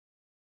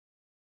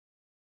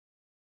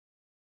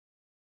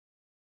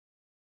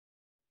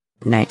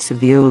Knights of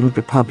the Old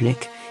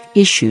Republic,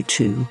 Issue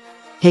 2,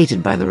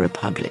 hated by the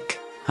Republic,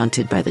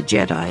 hunted by the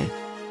Jedi,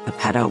 a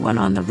Padawan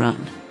on the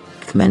run.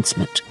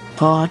 Commencement,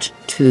 Part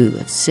 2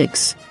 of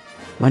 6.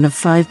 One of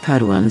 5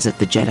 Padawans at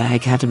the Jedi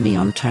Academy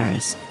on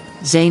Taris.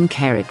 Zayne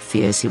Carrick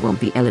fears he won't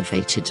be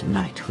elevated to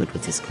knighthood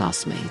with his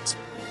classmates,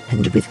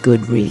 and with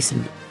good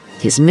reason.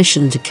 His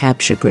mission to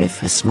capture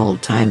Griff, a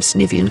small-time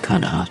Snivian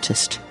con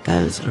artist,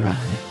 goes awry.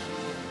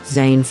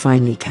 Zayne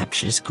finally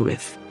captures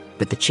Griff,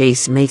 but the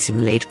chase makes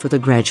him late for the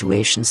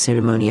graduation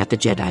ceremony at the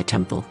Jedi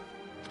Temple.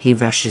 He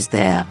rushes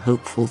there,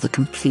 hopeful the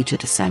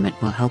completed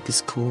assignment will help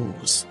his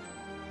cause.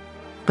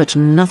 But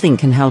nothing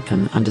can help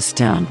him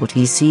understand what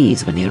he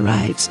sees when he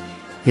arrives.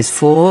 His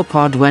 4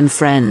 Padawan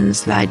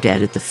friends lie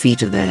dead at the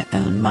feet of their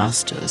own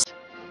masters.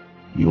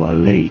 "You are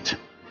late,"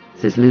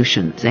 says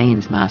Lucien,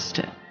 Zayne's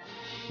master.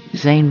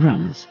 Zayne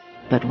runs,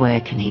 but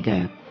where can he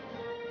go?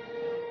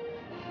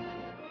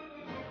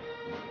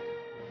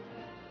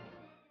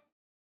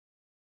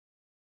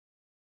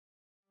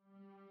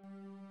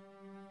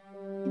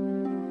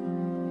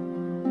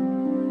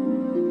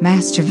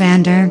 Master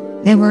Vandar,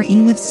 they were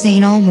in with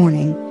Zayne all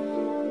morning.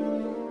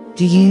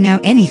 Do you know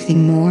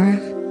anything more?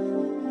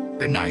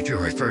 The night you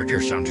referred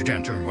your son to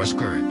enter was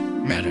correct,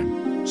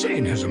 madam.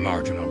 Zayne has a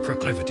marginal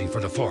proclivity for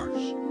the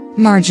Force.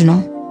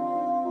 Marginal?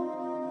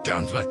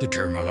 Don't let the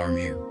term alarm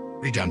you.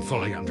 We don't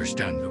fully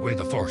understand the way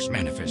the Force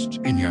manifests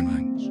in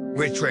younglings.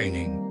 With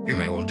training, you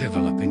may well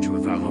develop into a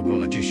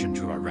valuable addition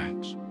to our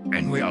ranks.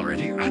 And we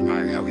already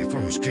admire how he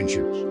forms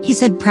kinships. He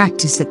said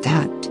practice at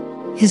that.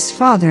 His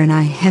father and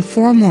I have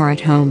 4 more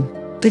at home.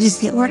 But is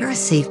the Order a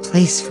safe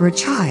place for a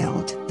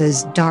child?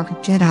 Those dark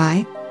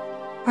Jedi?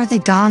 Are they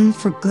gone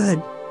for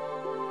good?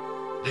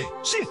 The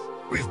Sith.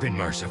 We've been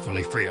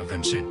mercifully free of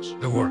them since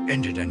the war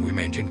ended, and we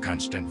maintain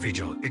constant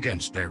vigil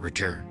against their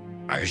return.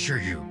 I assure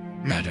you,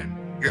 madam,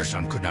 your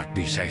son could not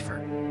be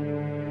safer.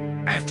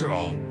 After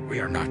all, we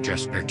are not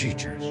just their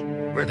teachers.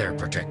 We're their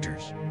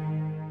protectors.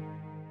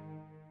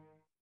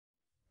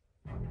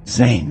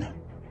 Zayne,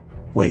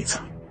 wait.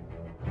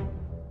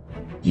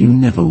 You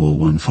never were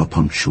one for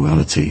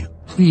punctuality.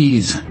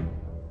 Please,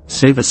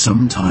 save us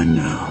some time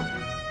now.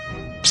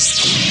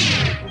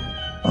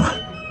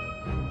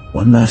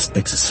 One last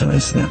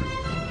exercise then.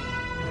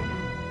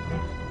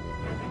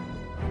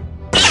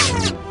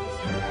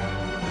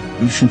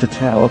 Lucien to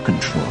tower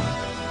control.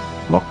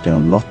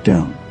 Lockdown,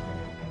 lockdown.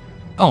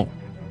 Oh.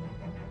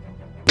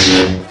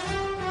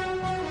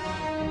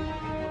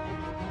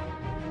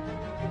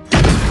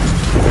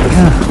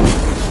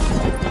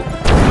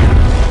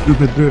 You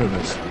been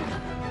nervous.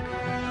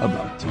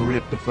 About to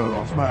rip the fur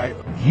off my...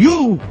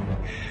 You!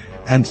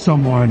 And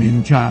someone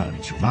in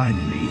charge,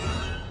 finally.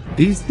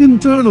 This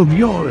internal of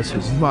yours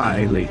has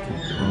violated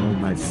all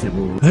my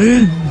civil...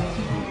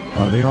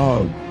 Are they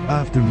all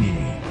after me?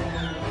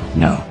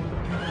 No.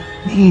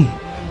 Me?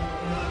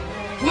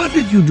 What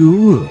did you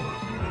do?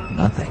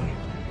 Nothing.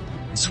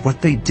 It's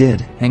what they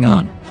did. Hang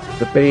on.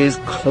 The bay is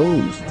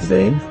closed,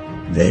 Zayne.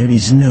 There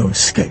is no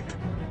escape.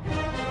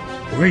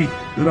 Wait,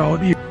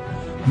 Rodian.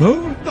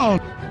 Move on.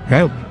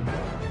 Help.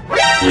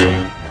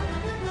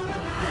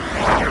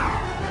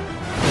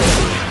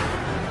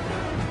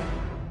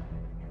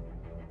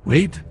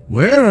 Wait,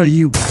 where are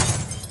you?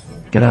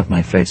 Get out of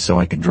my face so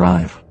I can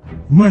drive.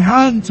 My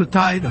hands are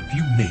tied up,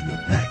 you made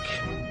it back.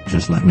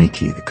 Just let me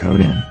key the code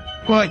in.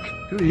 Like,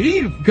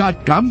 you've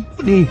got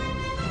company.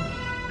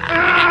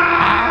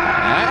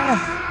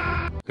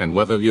 And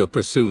whether you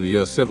pursue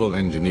your civil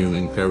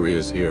engineering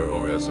careers here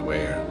or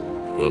elsewhere,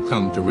 will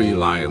come to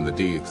rely on the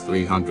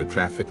DX300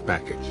 traffic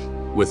package.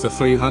 With the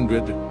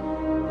 300,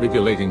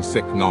 regulating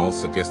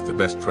signals against the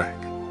best track.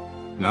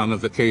 None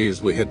of the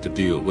Ks we had to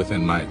deal with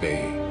in my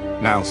day.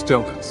 Now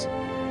stillness.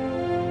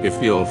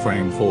 If you'll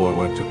frame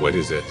forward to what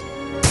is it?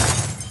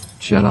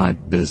 Jedi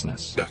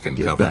business. Duck and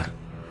Get cover. back.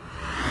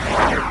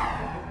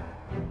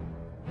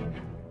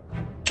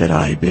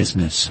 Jedi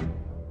business.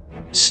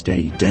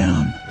 Stay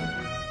down.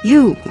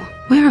 You!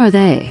 Where are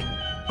they?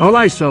 All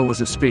I saw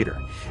was a speeder.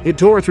 It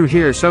tore through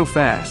here so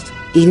fast.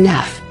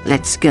 Enough.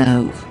 Let's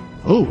go.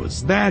 Oh,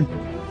 is that...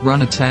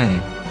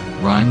 Run-a-tay.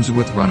 Rhymes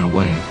with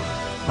runaway.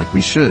 Like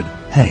we should.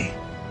 Hey,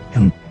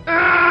 him.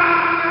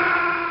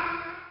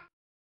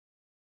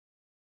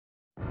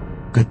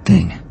 Good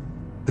thing.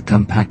 The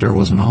compactor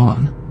wasn't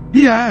on.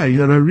 Yeah,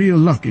 you're a real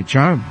lucky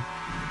charm.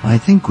 I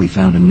think we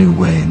found a new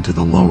way into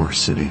the lower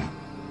city.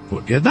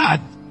 Forget that.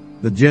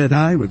 The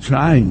Jedi were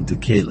trying to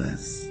kill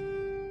us.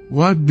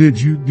 What did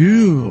you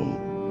do?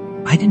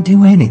 I didn't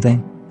do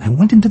anything. I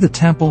went into the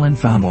temple and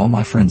found all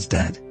my friends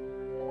dead.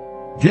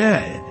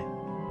 Dead?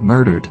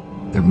 Murdered.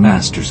 Their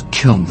masters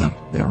killed them.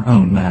 Their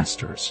own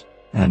masters.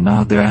 And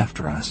now they're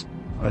after us.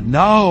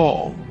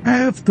 No.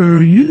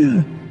 After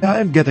you?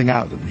 I'm getting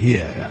out of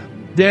here.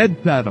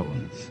 Dead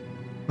Padawans.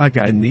 Like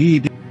I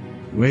need...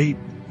 Wait,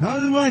 how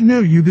do I know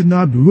you did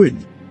not do it?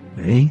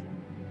 They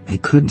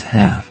couldn't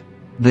have.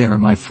 They are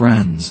my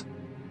friends.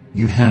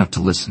 You have to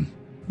listen.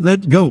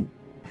 Let go.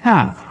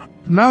 Have.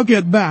 Now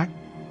get back.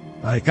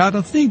 I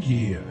gotta think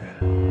here.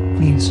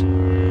 Please.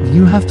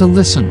 You have to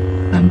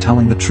listen. I'm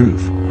telling the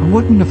truth. I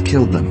wouldn't have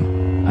killed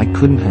them. I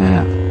couldn't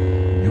have.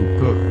 You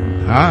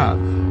couldn't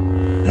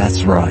have.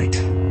 That's right.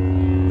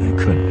 I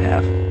couldn't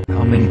have.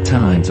 How many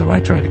times have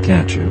I tried to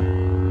catch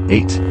you?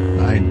 8.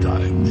 9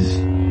 times.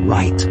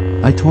 Right.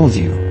 I told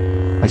you.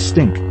 I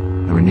stink.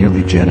 They were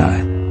nearly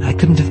Jedi. I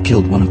couldn't have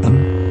killed one of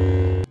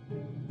them.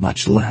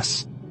 Much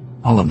less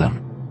all of them.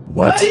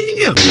 What?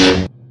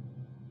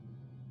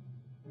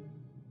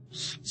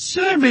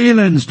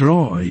 Surveillance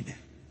droid.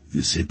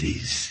 Yes, it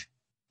is.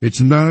 It's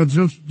not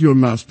just your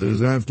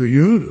masters after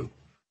you.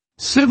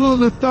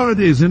 Civil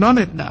authorities are on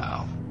it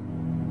now.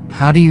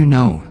 How do you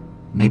know?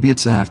 Maybe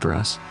it's after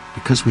us,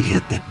 because we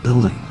hit that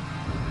building.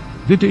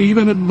 Did you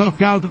even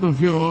look out of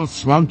your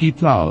swanky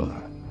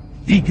tower?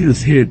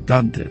 Eagles here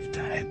don't have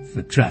time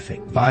for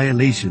traffic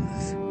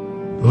violations.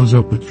 Those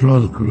are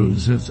patrol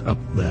cruisers up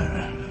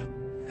there.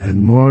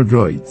 And more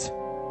droids.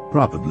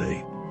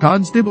 Probably.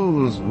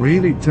 Constable's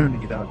really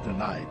turning it out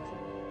tonight.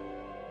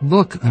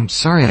 Look, I'm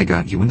sorry I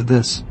got you into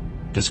this.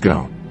 Just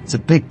go. It's a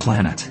big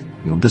planet.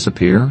 You'll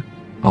disappear,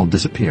 I'll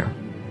disappear.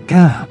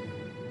 Gah.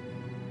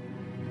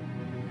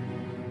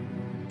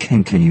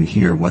 Can you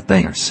hear what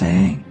they are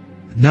saying?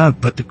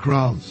 Not but the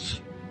cross.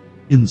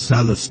 In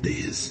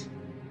Celestes.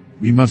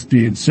 We must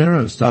be in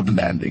Sara's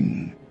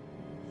sub-landing.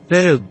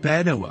 They're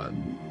better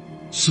one.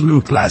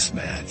 Slew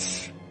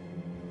classmates.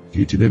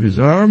 Fugitive is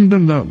armed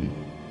and done.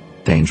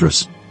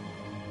 Dangerous.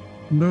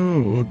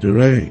 No,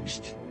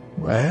 deranged.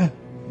 Well,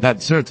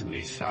 that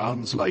certainly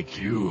sounds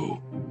like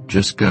you.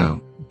 Just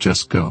go.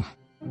 Just go.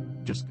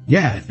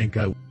 Yeah, I think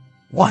I...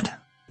 What?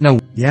 No.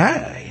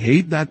 Yeah, I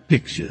hate that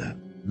picture.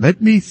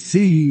 Let me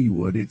see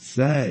what it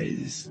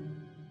says.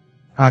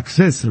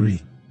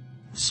 Accessory.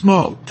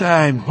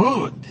 Small-time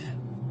hood.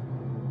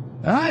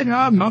 I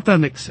am not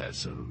an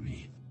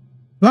accessory.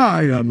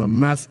 I am a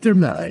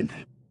mastermind.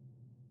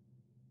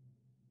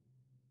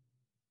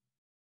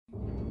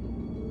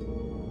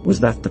 Was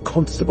that the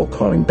constable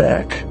calling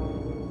back?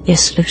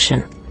 Yes,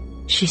 Lucien.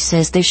 She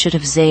says they should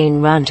have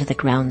Zayne run to the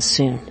ground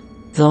soon.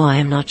 Though I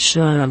am not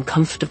sure I'm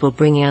comfortable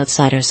bringing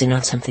outsiders in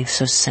on something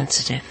so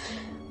sensitive.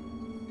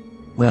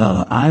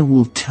 Well, I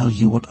will tell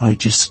you what I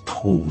just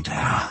told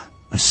her.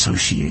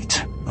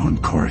 Associate on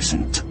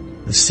Coruscant.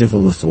 The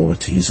civil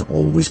authorities are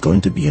always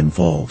going to be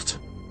involved.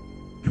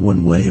 In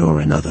one way or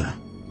another.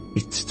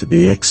 It's to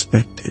be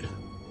expected.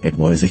 It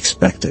was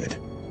expected.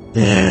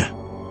 There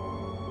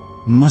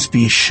must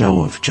be a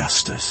show of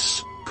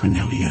justice,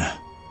 Cornelia.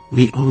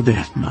 We owe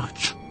that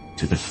much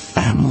to the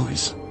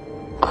families.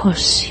 Of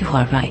course, you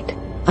are right.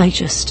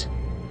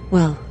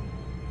 Well,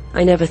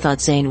 I never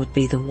thought Zayne would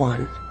be the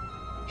one.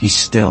 He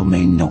still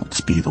may not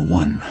be the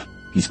one.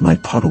 He's my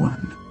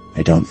Padawan.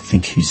 I don't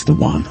think he's the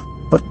one.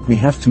 But we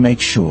have to make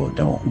sure,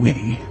 don't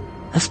we?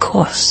 Of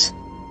course.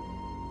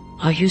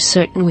 Are you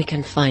certain we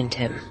can find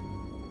him?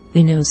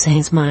 We know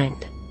Zayne's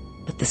mind,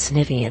 but the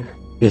Snivian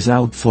is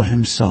out for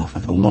himself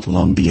and will not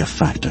long be a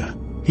factor.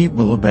 He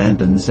will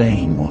abandon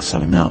Zayne or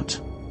sell him out.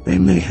 They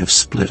may have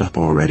split up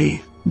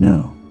already.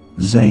 No,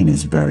 Zayne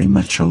is very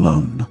much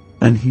alone,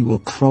 and he will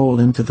crawl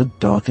into the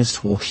darkest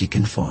hole he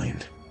can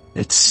find.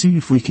 Let's see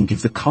if we can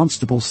give the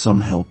constable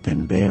some help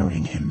in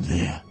bearing him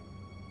there.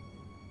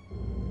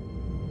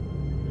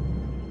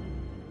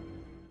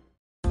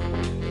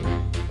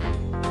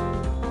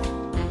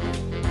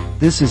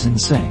 This is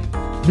insane.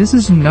 This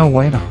is no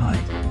way to hide.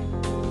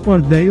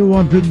 What do you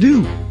want to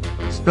do?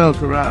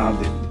 Skulk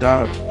around in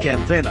dark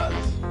cantinas.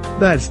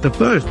 That's the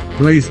first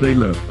place they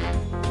look.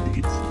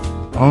 It's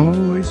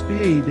always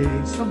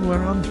payday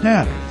somewhere on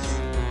Paris.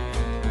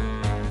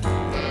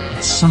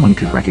 Someone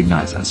could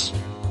recognize us.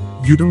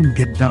 You don't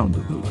get down to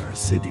the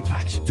worst city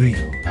much, do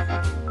you?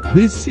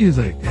 This is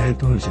a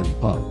Persian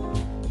pub.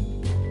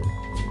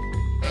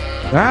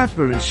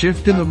 After a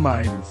shift in the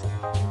mines,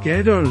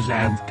 Gators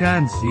and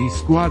Kansi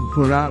squad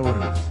for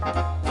hours.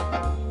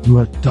 You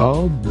are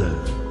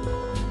toddler.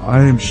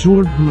 I am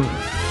short-blooded.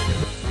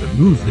 The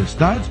news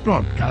starts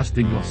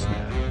broadcasting us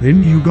now.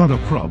 Then you got a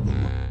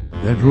problem.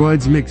 That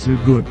droids makes a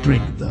good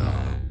drink, though.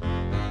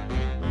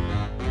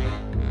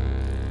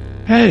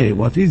 Hey,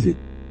 what is it?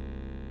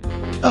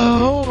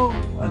 Oh,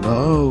 and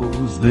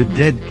those, the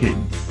dead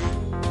kids.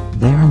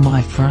 They're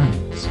my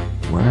friends.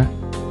 Were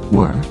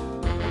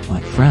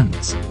my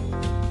friends.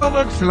 It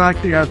looks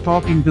like they are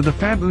talking to the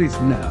families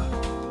now.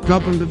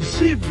 Couple of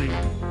siblings.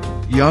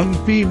 Young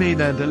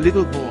female and a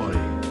little boy.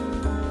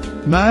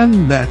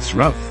 Man, that's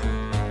rough.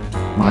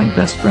 My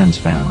best friend's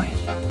family.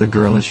 The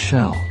girl is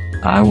Shell.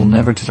 I will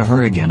never touch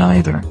her again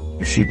either,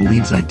 if she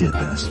believes I did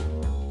this.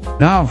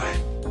 Now,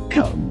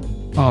 come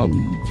on,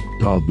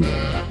 toddler.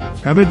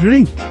 Have a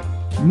drink.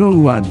 No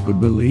one could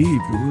believe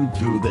you would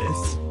do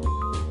this.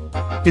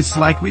 It's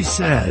like we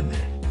said.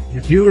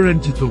 If you're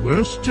into the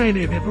worst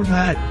training I've ever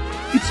had,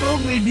 it's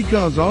only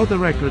because all the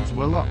records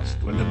were lost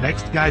when the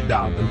next guy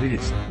down the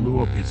list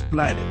blew up his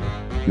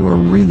planet. You are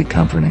really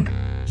comforting.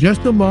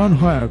 Just a Marn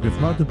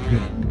Hierogryph, not a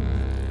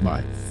pen,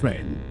 my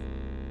friend.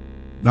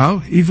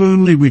 Now, if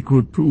only we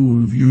could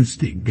prove you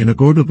stink in a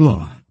court of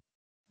law.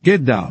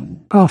 Get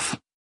down. Off.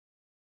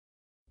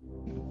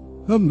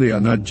 They are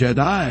not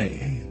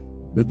Jedi.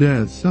 but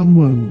there's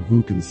someone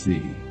who can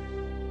see.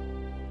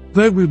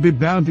 There will be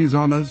bounties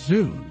on us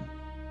soon.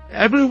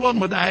 Everyone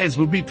with eyes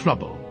will be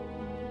trouble.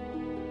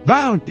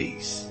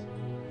 Bounties!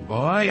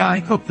 Boy, I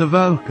hope the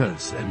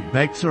Vulkars and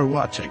Vex are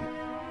watching.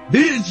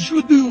 This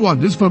should do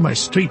wonders for my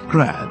street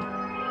cred.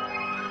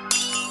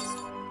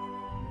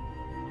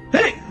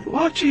 Hey,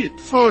 watch it,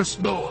 Force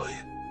Boy.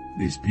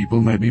 These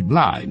people may be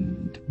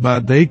blind,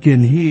 but they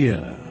can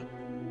hear.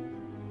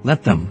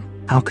 Let them.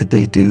 How could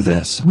they do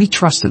this? We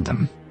trusted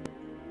them.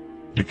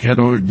 To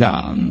kettle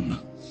down.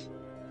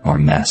 Our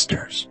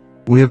masters.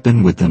 We have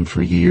been with them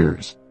for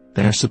years.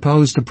 They are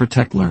supposed to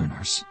protect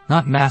learners,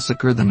 not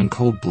massacre them in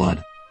cold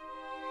blood.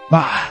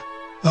 Bah!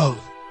 Oh,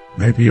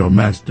 maybe your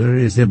master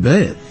is a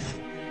Beth.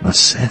 A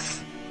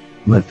Sith.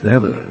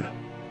 Whatever.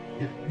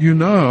 You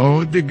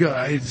know, the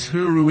guys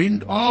who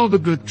ruined all the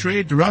good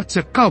trade routes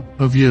a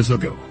couple of years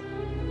ago.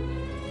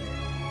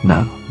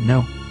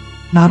 No,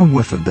 not a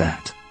whiff of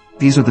that.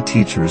 These are the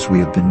teachers we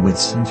have been with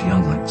since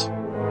younglings.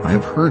 I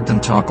have heard them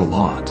talk a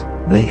lot.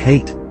 They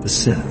hate the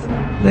Sith.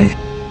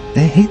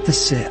 They hate the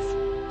Sith.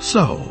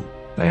 So?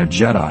 They are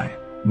Jedi.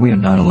 We are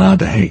not allowed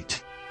to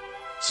hate.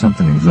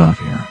 Something is off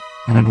here,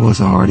 and it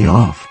was already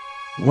off.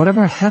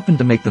 Whatever happened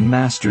to make the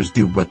Masters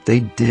do what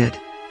they did?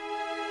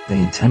 They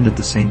intended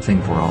the same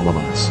thing for all of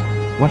us.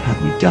 What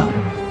had we done?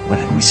 What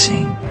had we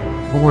seen?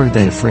 What were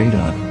they afraid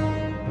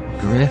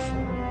of? Griff,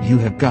 you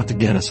have got to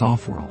get us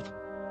off-world.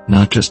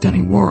 Not just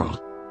any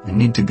world. I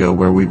need to go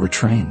where we were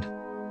trained.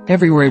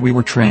 Everywhere we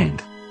were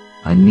trained.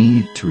 I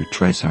need to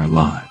retrace our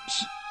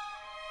lives.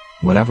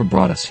 Whatever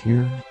brought us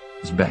here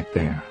is back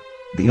there.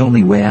 The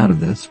only way out of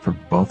this for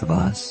both of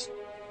us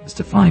is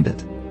to find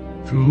it.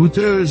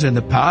 Tutors in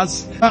the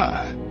past?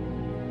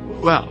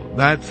 Well,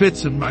 that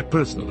fits in my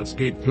personal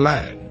escape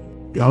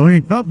plan.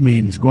 Going up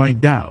means going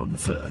down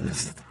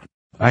first.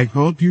 I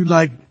hope you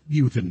like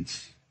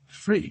mutants,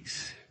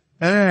 freaks,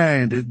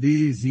 and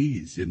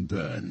disease in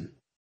turn.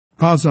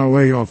 Cause our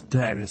way off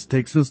Terrace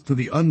takes us to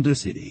the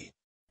Undercity.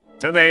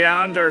 To the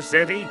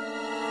Undercity?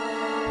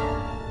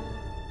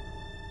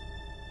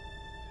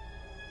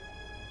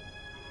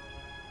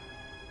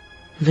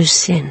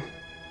 Lucien,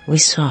 we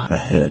saw.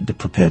 Ahead,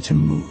 prepare to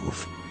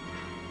move.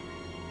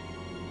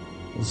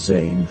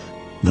 Zayne,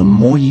 the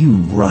more you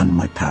run,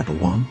 my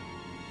Padawan,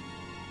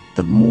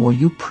 the more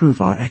you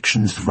prove our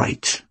actions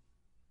right.